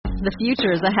The future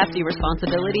is a hefty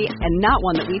responsibility and not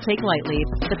one that we take lightly.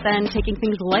 But then, taking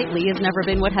things lightly has never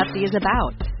been what Hefty is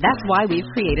about. That's why we've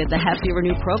created the Hefty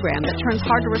Renew program that turns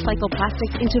hard-to-recycle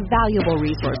plastics into valuable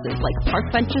resources like park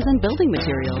benches and building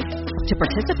materials. To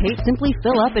participate, simply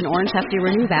fill up an orange Hefty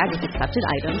Renew bag with accepted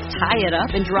items, tie it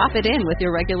up, and drop it in with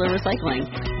your regular recycling.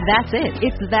 That's it.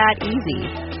 It's that easy.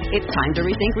 It's time to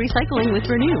rethink recycling with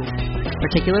Renew.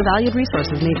 Particular valued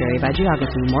resources may vary by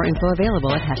geography. More info available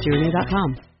at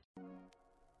heftyrenew.com.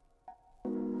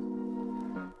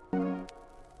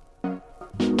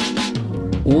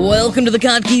 Welcome to the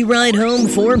Kottke Ride Home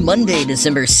for Monday,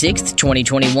 December 6th,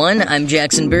 2021. I'm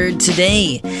Jackson Bird.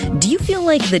 Today, do you feel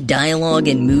like the dialogue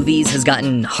in movies has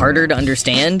gotten harder to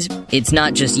understand? It's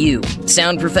not just you.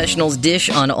 Sound professionals dish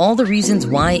on all the reasons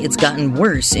why it's gotten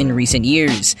worse in recent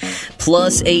years.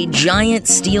 Plus, a giant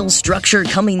steel structure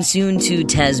coming soon to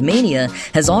Tasmania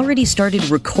has already started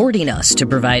recording us to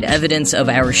provide evidence of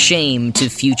our shame to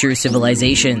future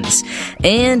civilizations.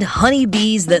 And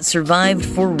honeybees that survived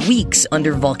for weeks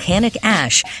under volcanic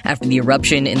ash after the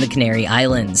eruption in the Canary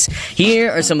Islands.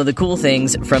 Here are some of the cool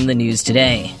things from the news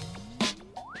today.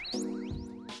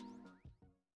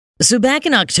 So back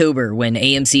in October, when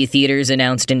AMC Theaters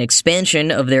announced an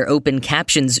expansion of their open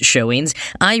captions showings,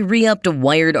 I re-upped a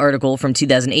Wired article from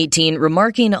 2018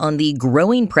 remarking on the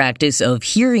growing practice of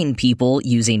hearing people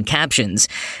using captions.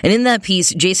 And in that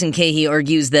piece, Jason Cahey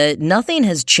argues that nothing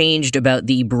has changed about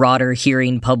the broader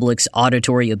hearing public's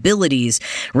auditory abilities.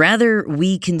 Rather,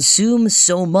 we consume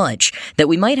so much that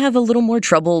we might have a little more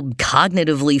trouble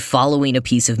cognitively following a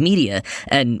piece of media.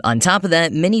 And on top of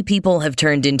that, many people have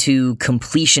turned into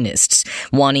completionists,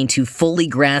 wanting to fully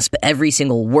grasp every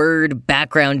single word,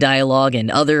 background dialogue, and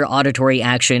other auditory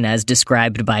action as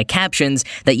described by captions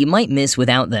that you might miss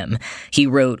without them. He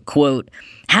wrote, quote,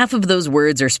 "Half of those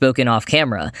words are spoken off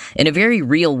camera. In a very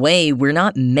real way, we're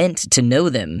not meant to know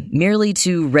them, merely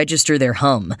to register their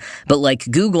hum. But like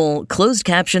Google, closed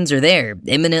captions are there,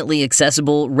 imminently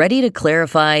accessible, ready to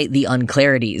clarify the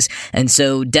unclarities. And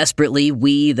so, desperately,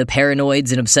 we, the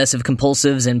paranoids and obsessive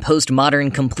compulsives and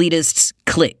postmodern completists,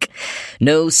 click.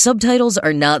 No, subtitles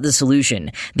are not the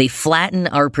solution. They flatten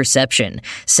our perception.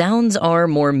 Sounds are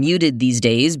more muted these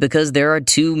days because there are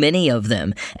too many of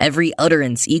them. Every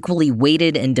utterance equally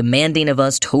weighted and demanding of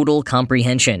us total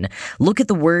comprehension. Look at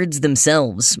the words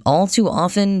themselves. All too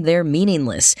often, they're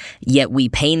meaningless. Yet we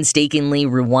painstakingly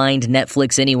rewind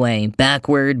Netflix anyway,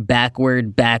 backward,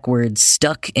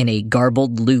 stuck in a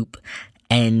garbled loop."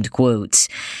 End quote.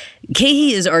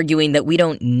 Cahey is arguing that we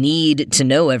don't need to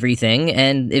know everything,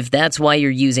 and if that's why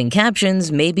you're using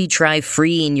captions, maybe try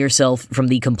freeing yourself from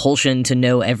the compulsion to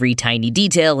know every tiny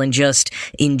detail and just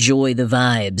enjoy the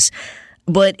vibes.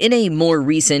 But in a more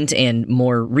recent and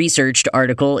more researched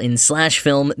article in Slash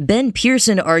Film, Ben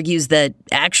Pearson argues that,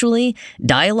 actually,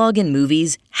 dialogue in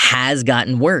movies has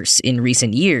gotten worse in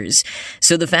recent years.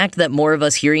 So the fact that more of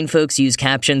us hearing folks use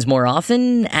captions more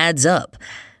often adds up.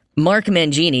 Mark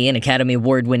Mangini, an Academy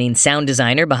Award-winning sound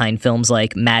designer behind films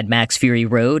like Mad Max Fury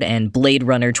Road and Blade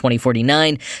Runner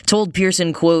 2049, told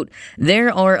Pearson, quote,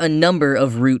 "There are a number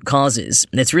of root causes.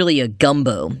 It's really a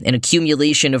gumbo, an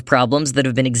accumulation of problems that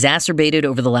have been exacerbated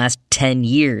over the last 10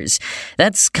 years.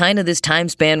 That's kind of this time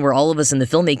span where all of us in the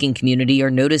filmmaking community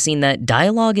are noticing that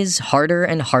dialogue is harder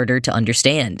and harder to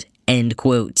understand." End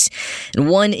quote. And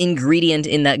one ingredient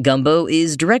in that gumbo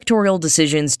is directorial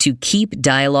decisions to keep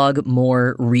dialogue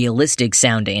more realistic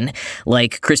sounding,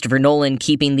 like Christopher Nolan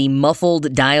keeping the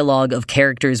muffled dialogue of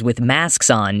characters with masks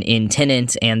on in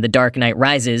Tenet and The Dark Knight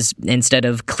Rises instead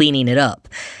of cleaning it up.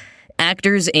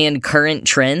 Actors and current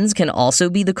trends can also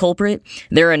be the culprit.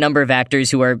 There are a number of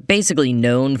actors who are basically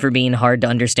known for being hard to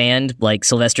understand, like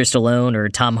Sylvester Stallone or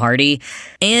Tom Hardy.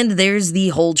 And there's the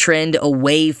whole trend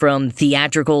away from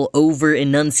theatrical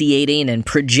over-enunciating and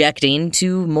projecting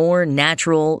to more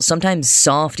natural, sometimes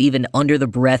soft, even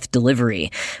under-the-breath delivery,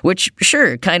 which,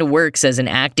 sure, kind of works as an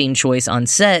acting choice on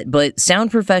set, but sound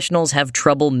professionals have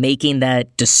trouble making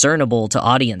that discernible to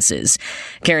audiences.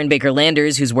 Karen Baker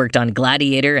Landers, who's worked on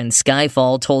Gladiator and Skyfall,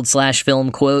 told Slash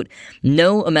Film, quote,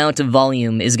 "No amount of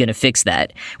volume is going to fix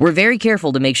that. We're very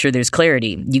careful to make sure there's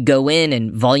clarity. You go in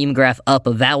and volume graph up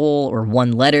a vowel or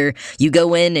one letter. You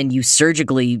go in and you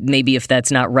surgically, maybe if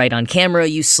that's not right on camera,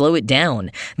 you slow it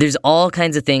down. There's all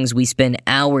kinds of things we spend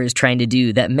hours trying to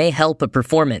do that may help a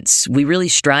performance. We really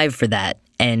strive for that."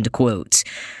 End quote.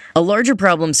 A larger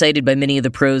problem cited by many of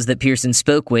the pros that Pearson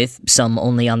spoke with, some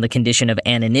only on the condition of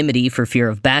anonymity for fear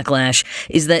of backlash,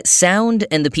 is that sound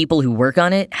and the people who work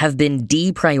on it have been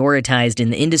deprioritized in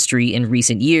the industry in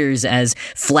recent years as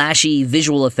flashy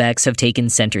visual effects have taken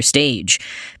center stage.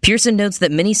 Pearson notes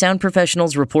that many sound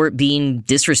professionals report being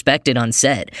disrespected on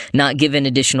set, not given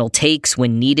additional takes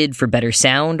when needed for better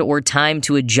sound or time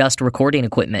to adjust recording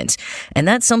equipment. And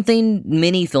that's something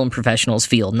many film professionals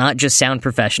feel, not just sound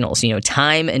professionals.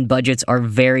 Time and budgets are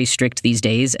very strict these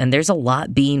days, and there's a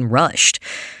lot being rushed.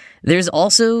 There's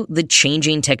also the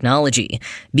changing technology.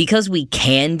 Because we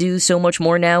can do so much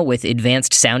more now with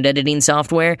advanced sound editing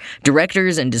software,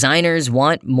 directors and designers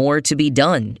want more to be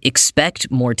done, expect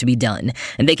more to be done.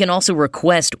 And they can also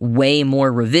request way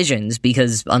more revisions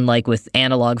because, unlike with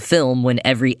analog film, when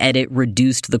every edit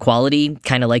reduced the quality,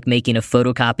 kind of like making a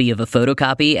photocopy of a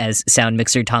photocopy, as sound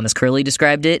mixer Thomas Curley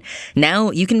described it,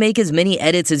 now you can make as many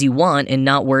edits as you want and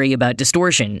not worry about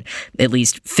distortion, at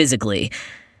least physically.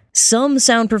 Some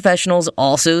sound professionals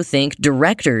also think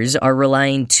directors are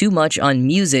relying too much on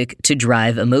music to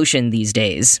drive emotion these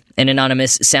days. An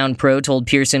anonymous sound pro told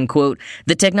Pearson, quote,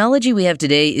 "The technology we have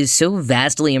today is so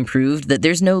vastly improved that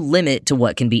there's no limit to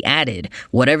what can be added,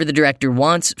 whatever the director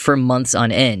wants for months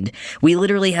on end. We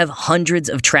literally have hundreds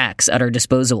of tracks at our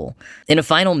disposal. In a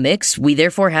final mix, we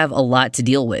therefore have a lot to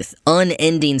deal with.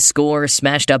 Unending score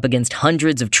smashed up against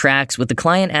hundreds of tracks with the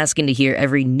client asking to hear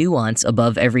every nuance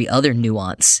above every other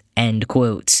nuance." End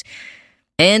quote.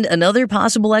 And another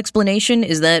possible explanation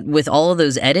is that with all of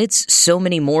those edits, so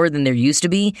many more than there used to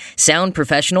be, sound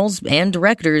professionals and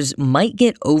directors might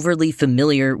get overly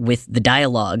familiar with the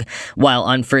dialogue. While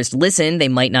on first listen, they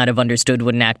might not have understood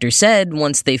what an actor said,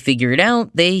 once they figure it out,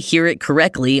 they hear it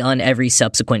correctly on every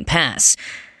subsequent pass.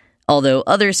 Although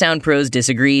other sound pros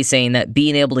disagree, saying that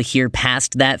being able to hear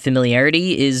past that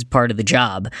familiarity is part of the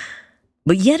job.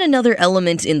 But yet another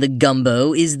element in the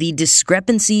gumbo is the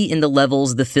discrepancy in the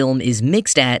levels the film is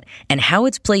mixed at and how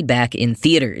it's played back in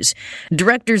theaters.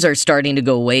 Directors are starting to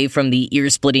go away from the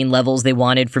ear-splitting levels they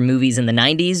wanted for movies in the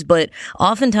 90s, but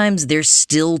oftentimes they're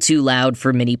still too loud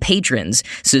for many patrons,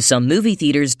 so some movie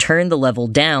theaters turn the level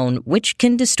down, which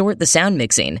can distort the sound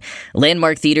mixing.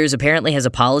 Landmark Theaters apparently has a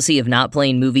policy of not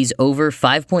playing movies over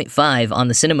 5.5 on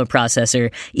the cinema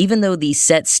processor, even though the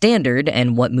set standard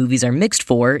and what movies are mixed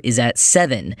for is at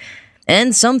 7.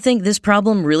 And some think this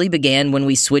problem really began when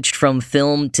we switched from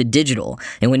film to digital.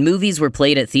 And when movies were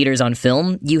played at theaters on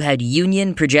film, you had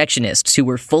union projectionists who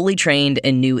were fully trained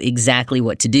and knew exactly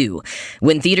what to do.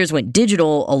 When theaters went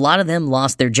digital, a lot of them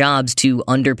lost their jobs to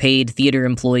underpaid theater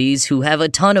employees who have a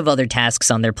ton of other tasks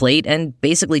on their plate and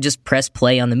basically just press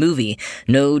play on the movie.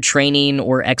 No training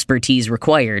or expertise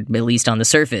required, at least on the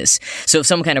surface. So if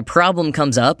some kind of problem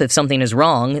comes up, if something is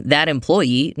wrong, that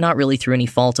employee, not really through any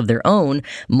fault of their own,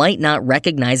 might not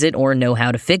recognize it or know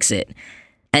how to fix it.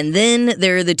 And then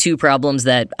there are the two problems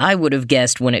that I would have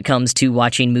guessed when it comes to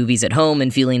watching movies at home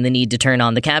and feeling the need to turn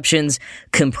on the captions: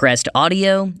 compressed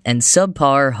audio and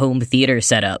subpar home theater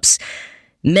setups.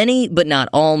 Many, but not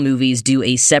all, movies do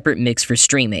a separate mix for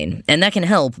streaming, and that can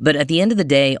help, but at the end of the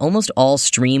day, almost all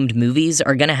streamed movies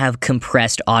are going to have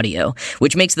compressed audio,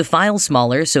 which makes the file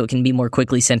smaller so it can be more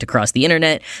quickly sent across the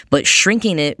internet, but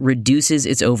shrinking it reduces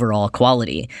its overall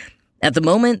quality. At the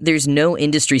moment, there's no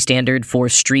industry standard for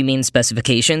streaming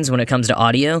specifications when it comes to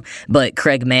audio, but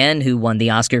Craig Mann, who won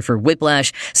the Oscar for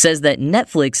Whiplash, says that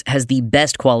Netflix has the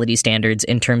best quality standards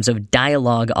in terms of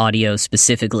dialogue audio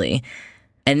specifically.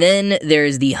 And then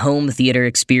there's the home theater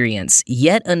experience,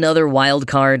 yet another wild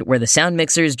card where the sound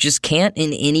mixers just can't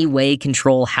in any way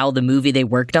control how the movie they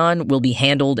worked on will be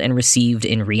handled and received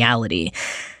in reality.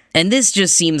 And this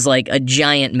just seems like a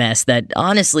giant mess that,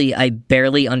 honestly, I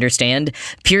barely understand.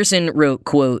 Pearson wrote,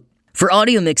 quote, "For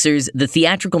audio mixers, the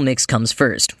theatrical mix comes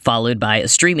first, followed by a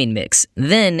streaming mix.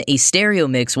 Then a stereo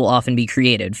mix will often be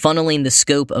created, funneling the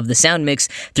scope of the sound mix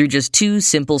through just two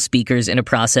simple speakers in a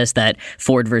process that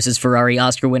Ford vs. Ferrari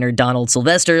Oscar winner Donald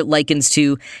Sylvester likens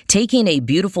to taking a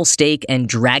beautiful steak and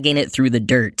dragging it through the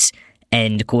dirt."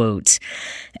 End quote.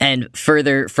 And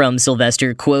further from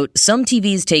Sylvester, quote, "Some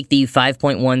TVs take the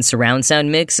 5.1 surround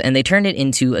sound mix and they turn it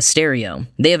into a stereo.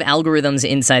 They have algorithms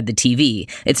inside the TV.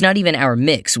 It's not even our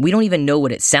mix. We don't even know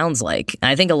what it sounds like.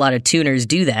 I think a lot of tuners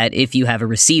do that if you have a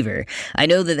receiver. I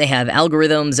know that they have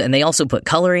algorithms and they also put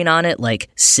coloring on it, like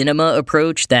cinema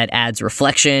approach, that adds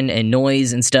reflection and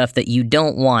noise and stuff that you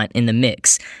don't want in the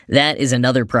mix. That is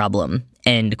another problem."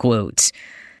 End quote.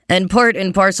 And part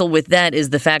and parcel with that is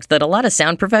the fact that a lot of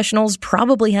sound professionals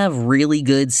probably have really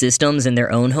good systems in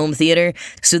their own home theater,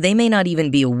 so they may not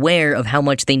even be aware of how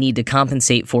much they need to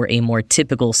compensate for a more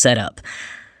typical setup.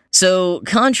 So,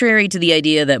 contrary to the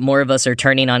idea that more of us are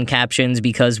turning on captions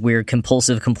because we're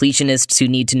compulsive completionists who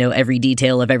need to know every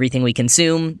detail of everything we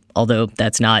consume, although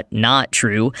that's not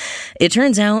true, it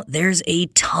turns out there's a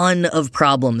ton of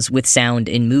problems with sound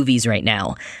in movies right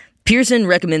now. Pearson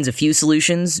recommends a few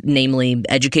solutions, namely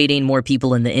educating more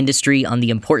people in the industry on the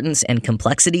importance and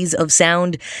complexities of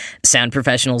sound, sound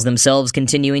professionals themselves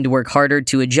continuing to work harder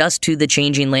to adjust to the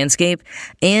changing landscape,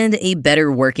 and a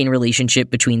better working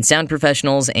relationship between sound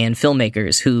professionals and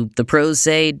filmmakers who, the pros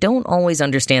say, don't always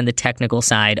understand the technical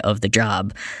side of the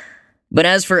job. But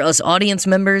as for us audience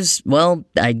members, well,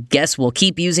 I guess we'll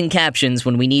keep using captions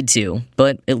when we need to,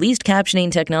 but at least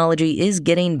captioning technology is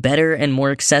getting better and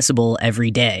more accessible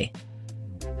every day.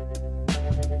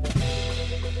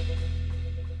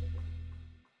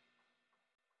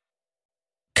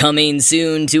 Coming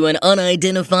soon to an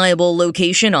unidentifiable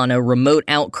location on a remote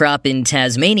outcrop in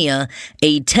Tasmania,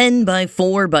 a 10 by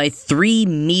 4 by 3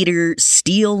 meter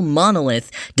steel monolith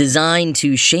designed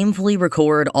to shamefully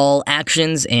record all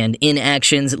actions and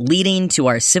inactions leading to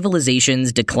our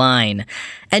civilization's decline.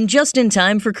 And just in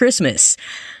time for Christmas.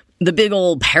 The big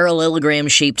old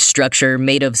parallelogram-shaped structure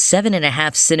made of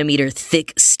 7.5 centimeter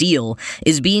thick steel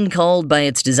is being called by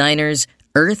its designers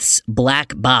Earth's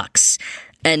Black Box.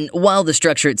 And while the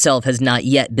structure itself has not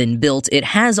yet been built, it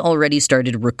has already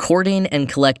started recording and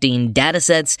collecting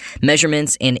datasets,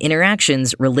 measurements, and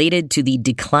interactions related to the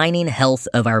declining health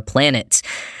of our planet.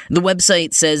 The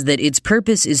website says that its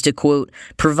purpose is to, quote,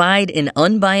 provide an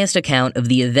unbiased account of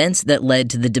the events that led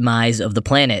to the demise of the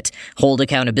planet, hold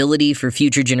accountability for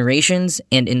future generations,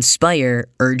 and inspire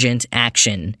urgent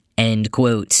action. End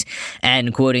quote.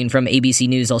 And quoting from ABC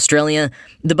News Australia,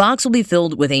 the box will be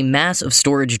filled with a mass of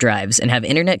storage drives and have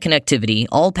internet connectivity,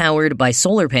 all powered by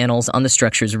solar panels on the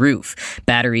structure's roof.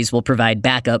 Batteries will provide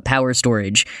backup power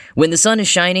storage. When the sun is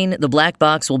shining, the black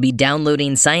box will be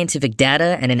downloading scientific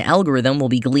data and an algorithm will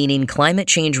be gleaning climate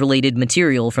change-related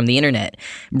material from the internet.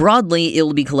 Broadly, it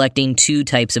will be collecting two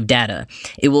types of data.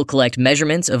 It will collect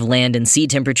measurements of land and sea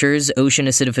temperatures, ocean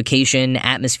acidification,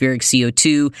 atmospheric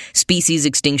CO2, species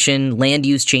extinction, land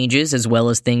use changes, as well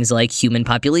as things like human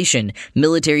population,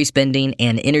 military spending,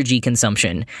 and energy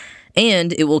consumption.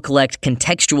 And it will collect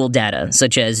contextual data,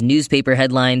 such as newspaper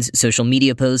headlines, social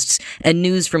media posts, and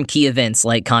news from key events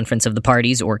like Conference of the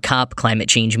Parties or COP climate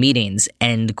change meetings.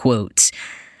 End quote.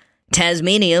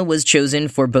 Tasmania was chosen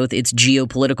for both its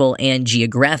geopolitical and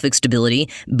geographic stability,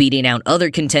 beating out other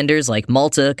contenders like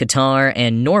Malta, Qatar,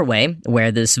 and Norway,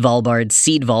 where the Svalbard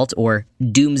Seed Vault, or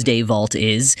Doomsday Vault,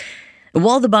 is.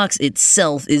 While the box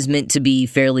itself is meant to be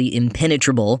fairly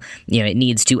impenetrable, it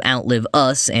needs to outlive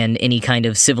us and any kind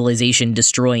of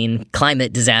civilization-destroying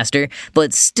climate disaster,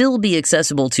 but still be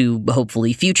accessible to,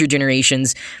 hopefully, future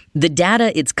generations, the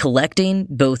data it's collecting,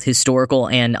 both historical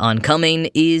and oncoming,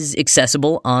 is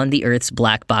accessible on the Earth's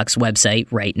Black Box website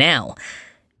right now.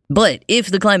 But if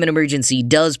the climate emergency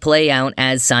does play out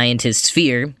as scientists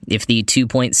fear, if the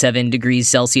 2.7 degrees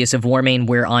Celsius of warming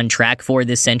we're on track for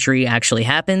this century actually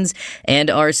happens, and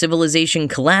our civilization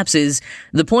collapses,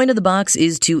 the point of the box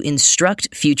is to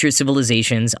instruct future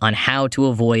civilizations on how to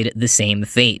avoid the same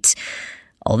fate.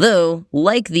 Although,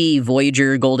 like the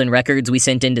Voyager golden records we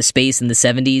sent into space in the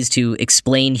 70s to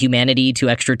explain humanity to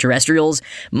extraterrestrials,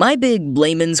 my big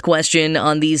layman's question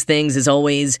on these things is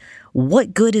always,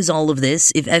 what good is all of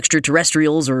this if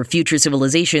extraterrestrials or future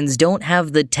civilizations don't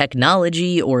have the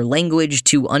technology or language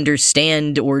to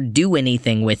understand or do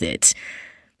anything with it?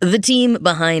 The team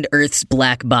behind Earth's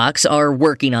Black Box are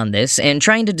working on this and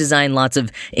trying to design lots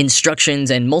of instructions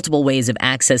and multiple ways of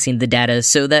accessing the data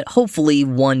so that hopefully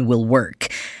one will work.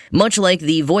 Much like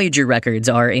the Voyager records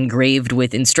are engraved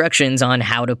with instructions on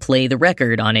how to play the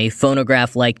record on a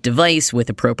phonograph-like device with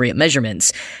appropriate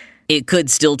measurements. It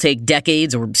could still take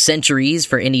decades or centuries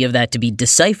for any of that to be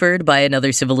deciphered by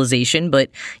another civilization, but,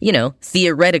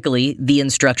 theoretically, the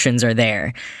instructions are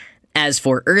there. As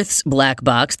for Earth's Black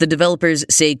Box, the developers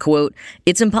say, quote,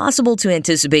 it's impossible to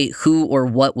anticipate who or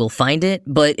what will find it,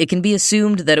 but it can be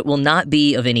assumed that it will not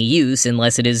be of any use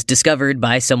unless it is discovered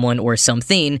by someone or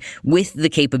something with the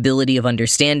capability of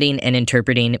understanding and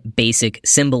interpreting basic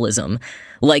symbolism.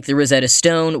 Like the Rosetta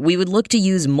Stone, we would look to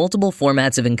use multiple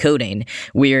formats of encoding.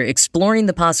 We're exploring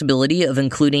the possibility of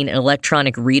including an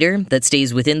electronic reader that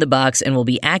stays within the box and will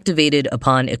be activated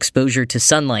upon exposure to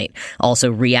sunlight,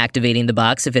 also reactivating the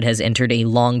box if it has entered a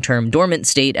long-term dormant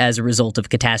state as a result of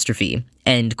catastrophe.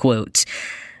 End quote.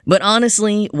 But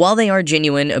honestly, while they are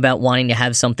genuine about wanting to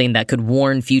have something that could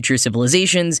warn future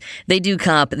civilizations, they do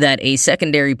cop that a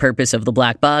secondary purpose of the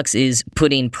black box is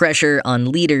putting pressure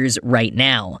on leaders right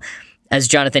now. As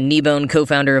Jonathan Kneebone,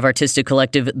 co-founder of artistic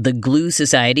collective The Glue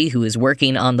Society, who is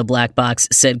working on the black box,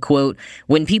 said, quote,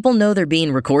 "When people know they're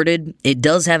being recorded, it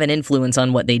does have an influence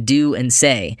on what they do and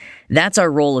say. That's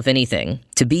our role, if anything,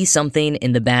 to be something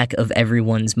in the back of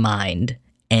everyone's mind."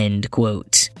 End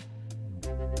quote.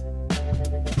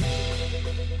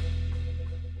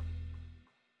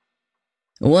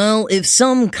 Well, if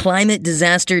some climate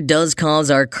disaster does cause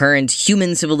our current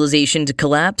human civilization to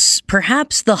collapse,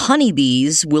 perhaps the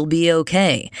honeybees will be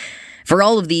okay. For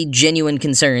all of the genuine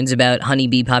concerns about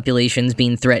honeybee populations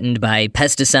being threatened by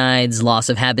pesticides, loss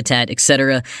of habitat,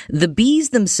 etc., the bees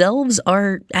themselves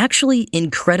are actually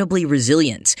incredibly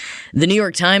resilient. The New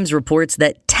York Times reports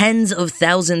that tens of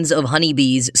thousands of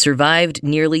honeybees survived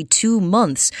nearly 2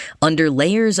 months under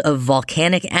layers of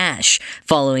volcanic ash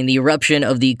following the eruption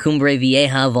of the Cumbre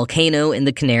Vieja volcano in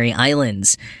the Canary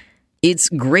Islands. It's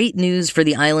great news for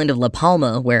the island of La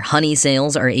Palma, where honey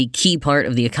sales are a key part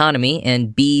of the economy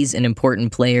and bees an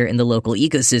important player in the local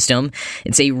ecosystem.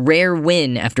 It's a rare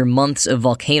win after months of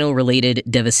volcano-related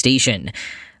devastation.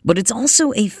 But it's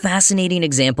also a fascinating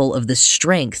example of the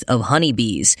strength of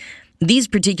honeybees. These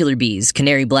particular bees,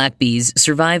 canary black bees,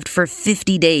 survived for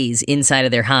 50 days inside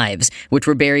of their hives, which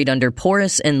were buried under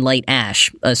porous and light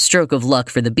ash, a stroke of luck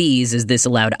for the bees as this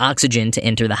allowed oxygen to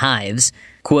enter the hives.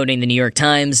 Quoting the New York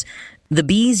Times, "The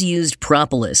bees used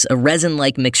propolis, a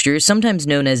resin-like mixture sometimes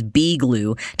known as bee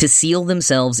glue, to seal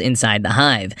themselves inside the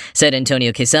hive," said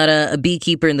Antonio Quesada, a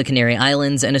beekeeper in the Canary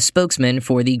Islands and a spokesman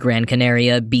for the Gran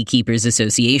Canaria Beekeepers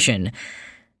Association.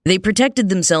 "They protected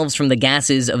themselves from the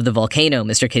gases of the volcano,"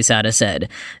 Mr. Quesada said.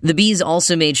 "The bees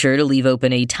also made sure to leave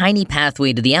open a tiny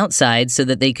pathway to the outside so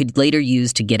that they could later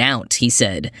use to get out," he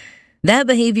said. That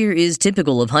behavior is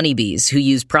typical of honeybees, who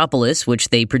use propolis, which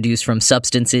they produce from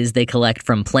substances they collect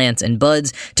from plants and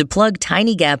buds, to plug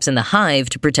tiny gaps in the hive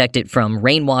to protect it from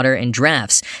rainwater and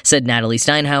drafts, said Natalie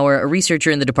Steinhauer, a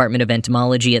researcher in the Department of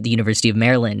Entomology at the University of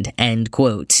Maryland. End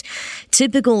quote.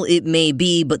 Typical it may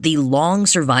be, but the long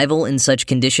survival in such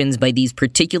conditions by these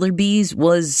particular bees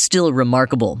was still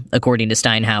remarkable, according to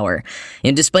Steinhauer.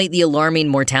 And despite the alarming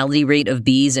mortality rate of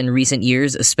bees in recent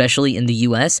years, especially in the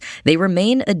U.S., they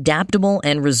remain adaptable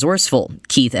and resourceful,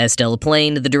 Keith S.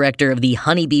 Delaplane, the director of the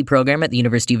honeybee program at the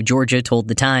University of Georgia, told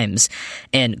The Times.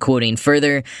 And quoting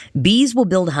further, "Bees will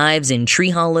build hives in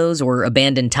tree hollows or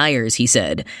abandoned tires," he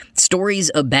said.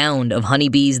 "Stories abound of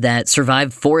honeybees that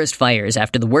survived forest fires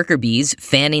after the worker bees,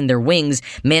 fanning their wings,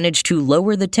 managed to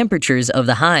lower the temperatures of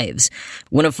the hives.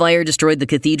 When a fire destroyed the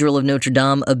Cathedral of Notre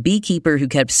Dame, a beekeeper who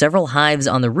kept several hives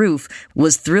on the roof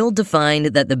was thrilled to find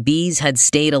that the bees had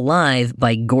stayed alive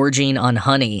by gorging on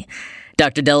honey."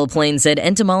 Dr. Delaplane said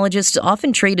entomologists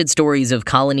often traded stories of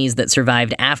colonies that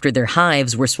survived after their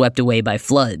hives were swept away by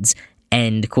floods.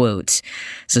 End quote.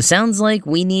 So sounds like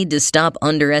we need to stop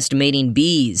underestimating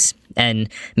bees and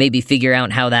maybe figure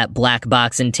out how that black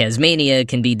box in Tasmania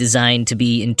can be designed to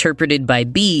be interpreted by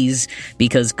bees,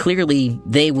 because clearly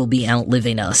they will be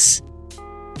outliving us.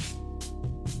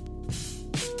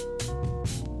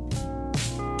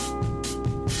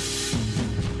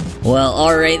 Well,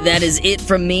 alright, that is it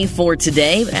from me for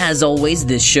today. As always,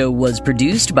 this show was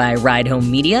produced by Ride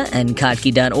Home Media and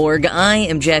Kottke.org. I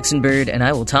am Jackson Bird, and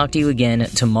I will talk to you again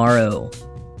tomorrow.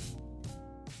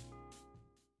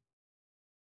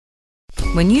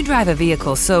 When you drive a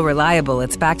vehicle so reliable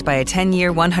it's backed by a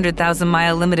 10-year,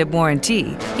 100,000-mile limited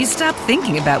warranty, you stop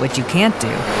thinking about what you can't do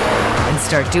and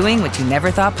start doing what you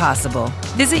never thought possible.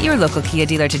 Visit your local Kia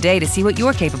dealer today to see what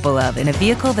you're capable of in a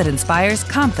vehicle that inspires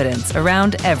confidence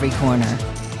around every corner.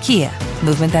 Kia,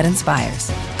 movement that inspires.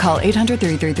 Call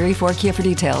 800-333-4KIA for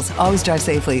details. Always drive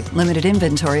safely. Limited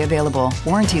inventory available.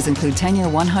 Warranties include 10-year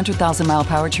 100,000-mile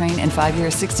powertrain and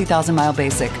 5-year 60,000-mile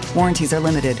basic. Warranties are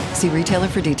limited. See retailer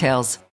for details.